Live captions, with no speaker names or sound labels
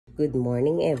Good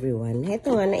morning everyone.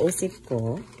 Ito nga naisip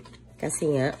ko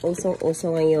kasi nga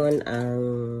usong-uso ngayon ang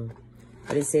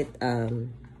what is it?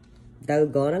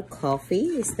 Dalgona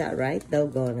coffee, is that right?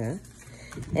 Dalgona.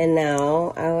 And now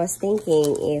I was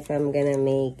thinking if I'm gonna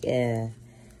make a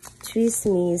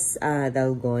Christmas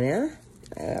Dalgona.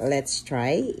 Let's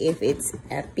try if it's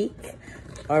epic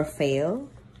or fail.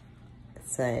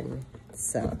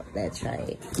 So let's try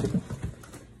it.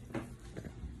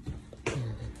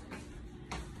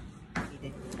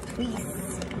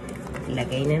 Twist.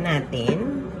 Ilagay na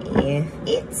natin if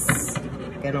it's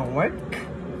gonna work.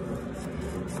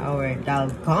 Our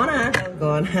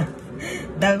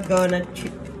Dalgona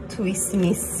twist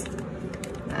miss.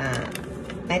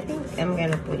 I think I'm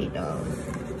gonna put it on.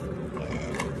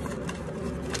 Yeah.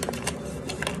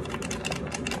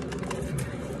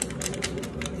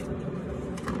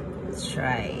 Let's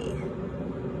try.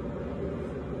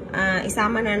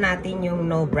 Isama na natin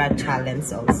yung no bra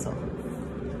challenge also.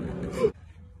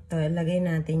 So, ilagay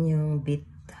natin yung bit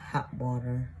hot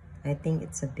water. I think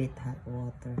it's a bit hot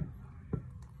water.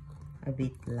 A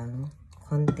bit lang.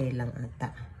 Konti lang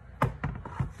ata.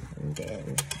 And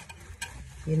then,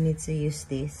 you need to use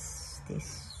this.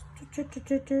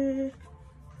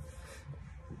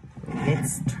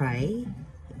 Let's try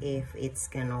if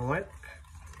it's gonna work.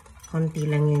 Konti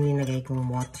lang yung nilagay kong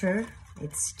water.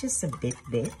 It's just a bit.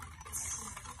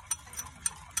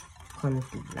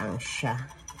 Konti lang siya.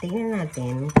 Tingnan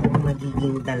natin kung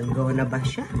magiging dalgona ba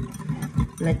siya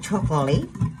na chocolate.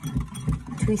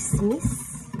 Twist miss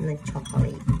na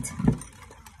chocolate.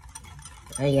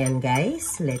 Ayan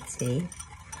guys, let's see.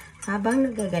 Habang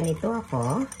nagaganito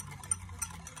ako,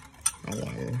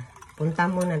 ayan, punta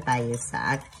muna tayo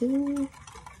sa aking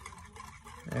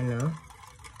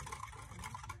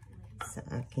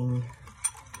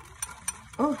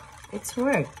oh, it's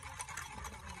worked.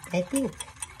 I think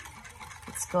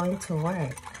it's going to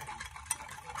work.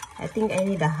 I think I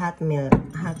need a hot milk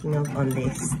on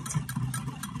this,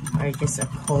 or just a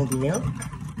cold milk.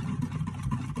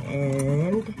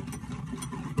 And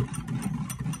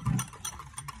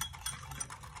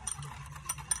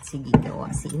sige,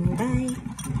 gawa si Inday.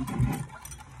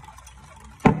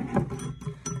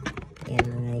 Ayan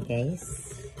na nga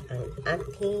guys, ang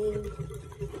aking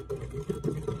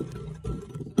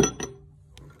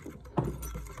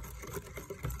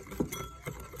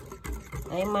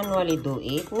I manually do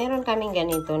it. Meron kaming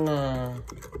ganito na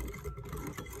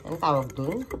ang tawag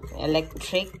dun?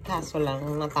 Electric. Kaso lang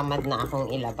matamad na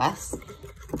akong ilabas.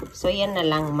 So yan na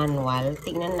lang manual.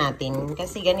 Tingnan natin.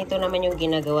 Kasi ganito naman yung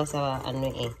ginagawa sa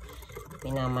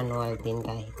pinamanual din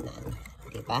kahit na ano.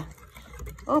 Diba?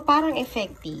 Oh, parang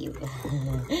effective.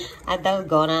 A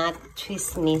Dalgona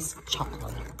twist miss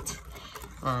chocolate.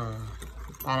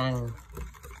 Parang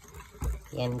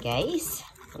yan guys.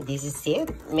 This is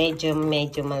it. Medyo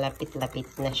malapit-lapit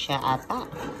na siya ata.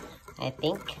 I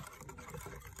think.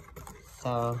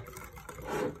 So,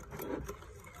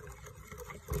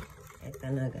 ito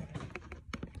na guys.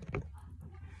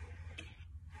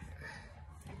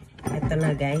 Ito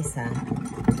na guys ha.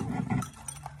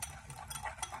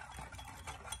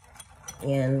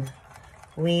 Yan.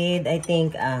 With, I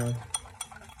think,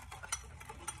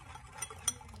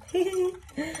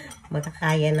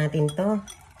 makakaya natin to.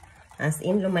 As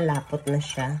in, lumalapot na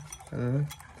siya.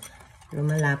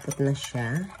 Lumalapot na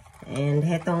siya. And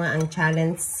heto nga ang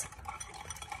challenge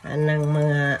ng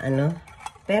mga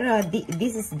Pero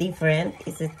this is different.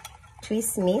 It's a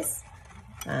twist miss.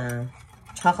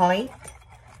 Chocolate.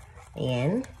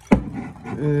 Ayan.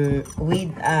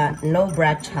 With no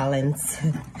bra challenge.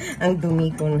 Ang dumi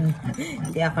ko na.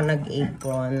 Hindi ako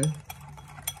nag-apron.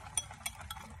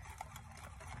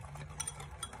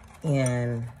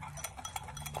 Ayan.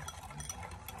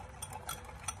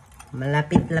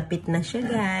 Malapit-lapit na siya,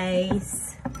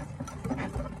 guys.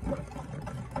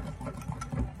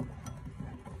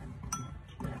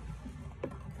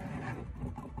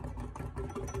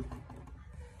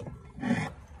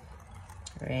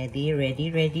 Ready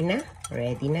na?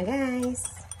 Ready na, guys.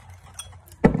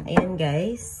 Ayan,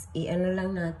 guys. I-ano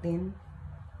lang natin.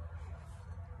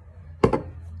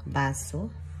 Baso.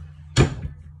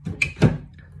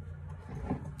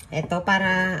 Ito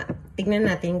para tignan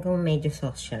natin kung medyo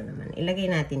social naman.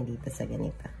 Ilagay natin dito sa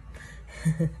ganito.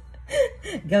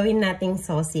 Gawin nating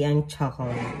saucy ang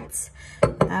chocolates.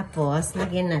 Tapos,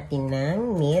 lagyan natin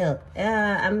ng milk.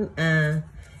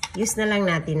 Use na lang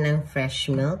natin ng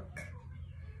fresh milk.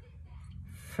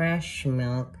 Fresh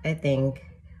milk. I think,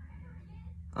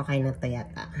 okay na to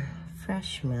yata.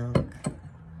 Fresh milk.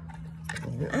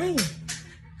 Ayan. Ay!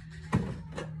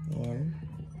 Ayan.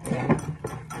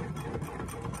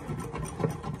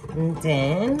 And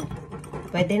then,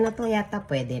 Pwede na to yata.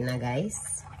 Pwede na,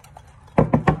 guys.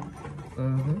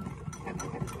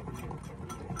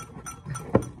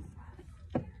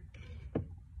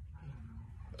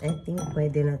 I think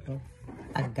pwede na to.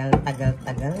 Tagal.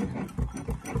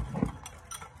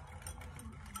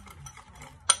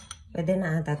 Pwede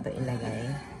na ata to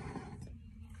ilagay.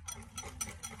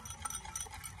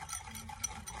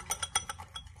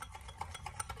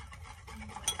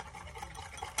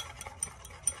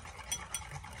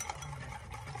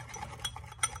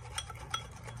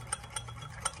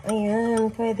 Ayan,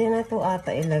 pwede na to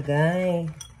ata ilagay.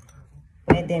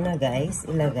 Pwede na, guys,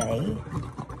 ilagay.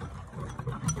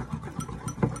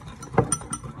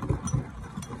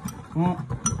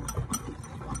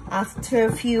 After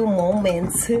a few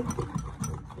moments,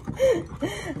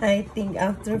 I think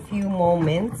after a few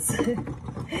moments,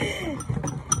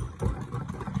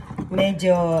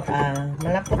 medyo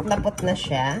malapot-lapot na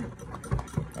siya.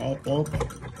 I think.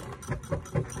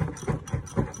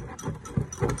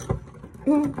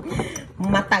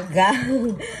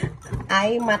 Matagal.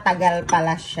 Ay, matagal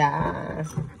pala siya.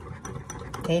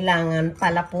 Kailangan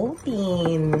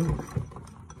palaputin.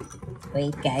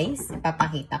 Wait, guys.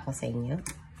 Ipapakita ko sa inyo.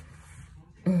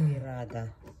 Irada.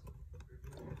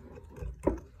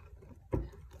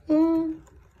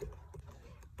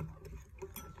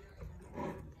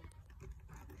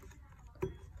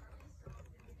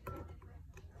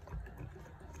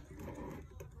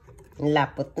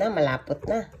 Lapot na, malapot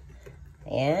na.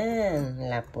 Ayan,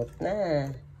 lapot na.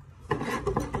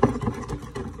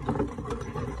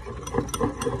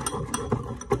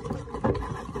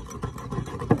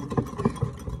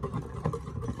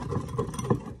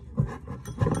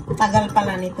 Tagal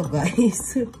pala nito,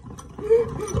 guys.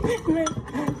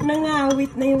 Nangawit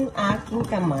na yung aking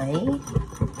kamay.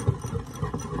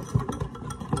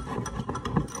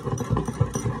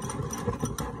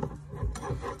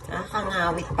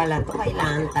 Nakakangawit pala to.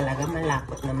 Kailangan talaga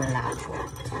malapot na malapot.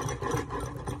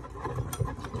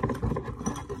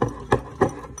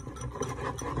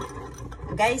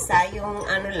 Guys, yung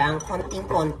ano lang,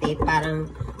 konting-konti, parang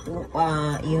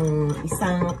yung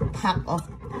isang pack of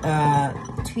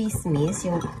twist mist,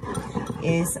 yung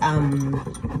is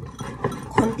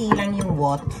konti lang yung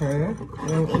water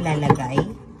yung ilalagay.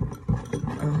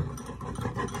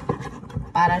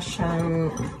 Para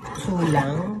siyang 2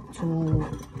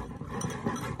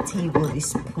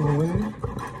 tablespoon.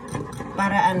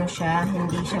 Para ano siya,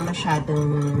 hindi siya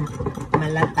masyadong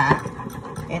malata.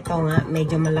 Ito nga,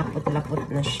 medyo malapot-lapot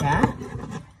na siya.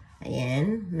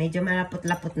 Ayan, medyo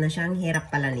malapot-lapot na siya. Ang hirap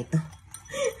pala nito.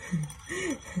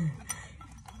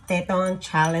 Ito ang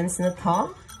challenge na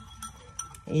to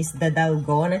is the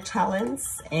DALGONA challenge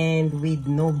and with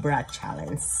no bra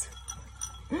challenge.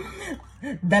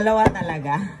 Dalawa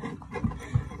talaga.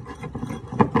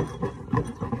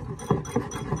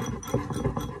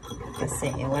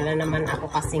 Kasi wala naman ako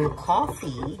kasing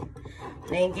coffee.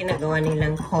 Na yung ginagawa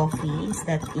nilang coffee is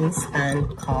that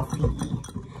instant coffee.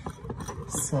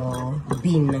 So,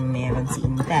 bean lang meron si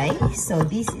Inday. So,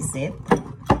 this is it.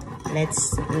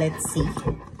 Let's see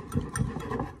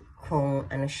kung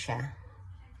ano siya.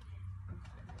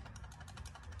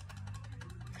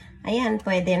 Ayan,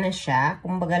 pwede na siya.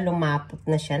 Kumbaga lumapot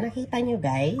na siya. Nakita nyo,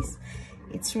 guys?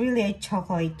 It's really a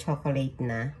chocolate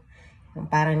na. Yung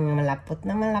parang malapot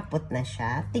na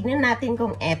siya. Tignan natin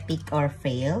kung epic or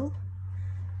fail.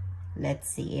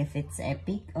 Let's see if it's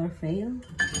epic or fail.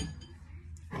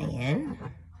 Ayan.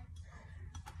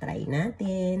 Try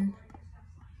natin.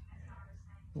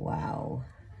 Wow.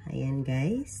 Ayan,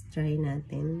 guys. Try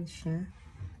natin siya.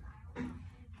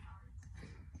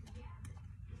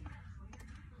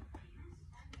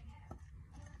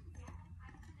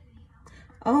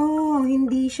 Oh,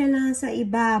 hindi siya nasa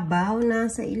ibabaw.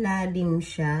 Nasa ilalim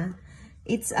siya.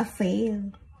 It's a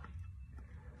fail.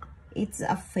 It's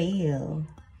a fail.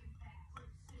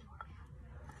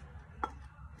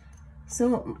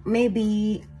 So,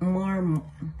 maybe more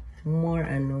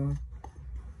ano.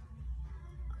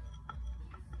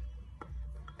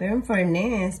 Pero in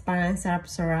fairness, parang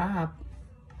sarap-sarap.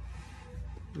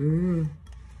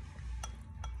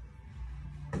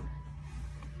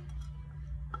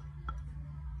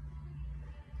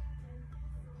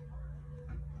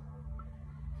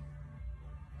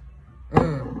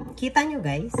 Kita nyo,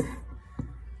 guys?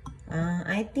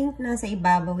 I think nasa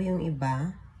ibabaw yung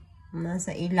iba.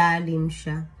 Nasa ilalim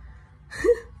siya.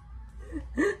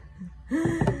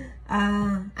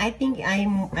 I think I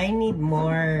need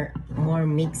more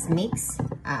mix.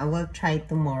 I will try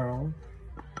tomorrow.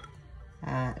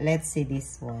 Let's see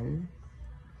this one.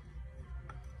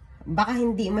 Baka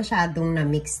hindi masyadong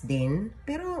na-mix din.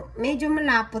 Pero medyo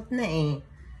malapot na eh.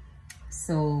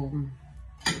 So,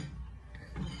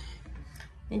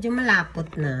 Medyo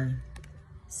malapot na.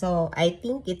 So, I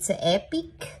think it's a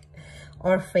epic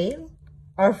or fail.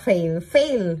 Or fail.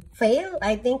 Fail.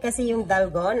 I think kasi yung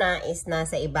dalgona is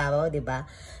nasa ibabaw, diba?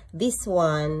 This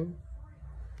one,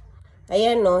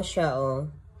 ayan no siya,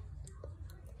 oh.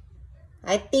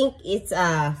 I think it's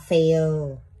a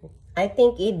fail. I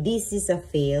think this is a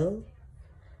fail.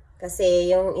 Kasi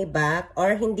yung iba,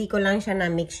 or hindi ko lang siya na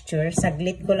mixture.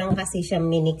 Saglit ko lang kasi siya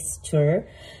minixture.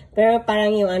 Pero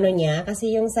parang yung ano niya,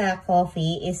 kasi yung sa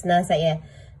coffee is nasa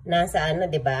ano,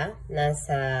 diba?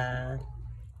 Nasa,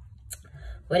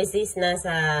 what is this?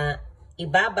 Nasa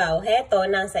ibabaw. Heto,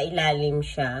 nasa ilalim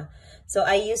siya. So,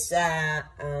 I use,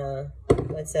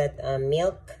 what's that?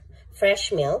 Milk.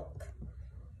 Fresh milk.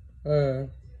 And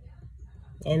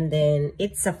then,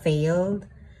 it's a fail,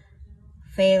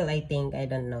 I think. I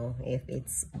don't know if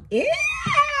it's... Yeah!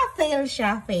 Fail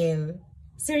siya, fail.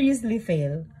 Seriously,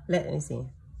 fail. Let me see.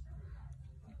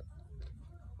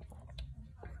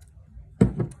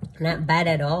 Not bad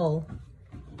at all.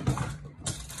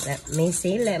 Let me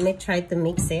see. Let me try to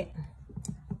mix it.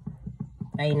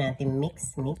 Try natin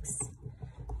mix.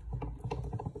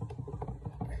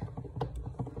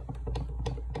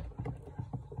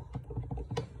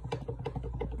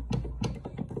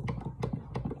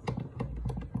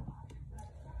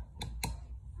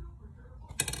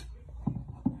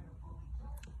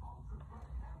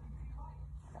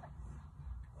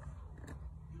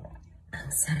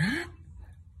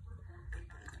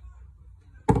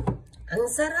 Ang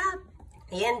sarap.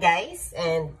 Ayan guys.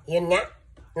 And yun nga.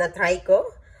 Na-try ko.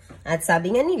 At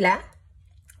sabi nga nila,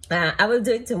 I will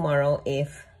do it tomorrow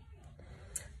if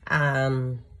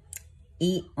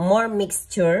more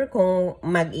mixture kung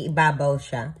mag-ibabaw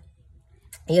siya.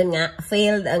 Yun nga.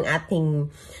 Failed ang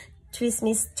ating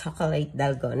Twismies chocolate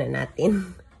dalgona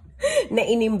natin. Na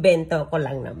inimbento ko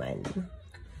lang naman.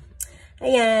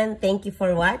 Ayan. Thank you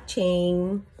for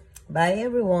watching. Bye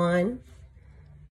everyone.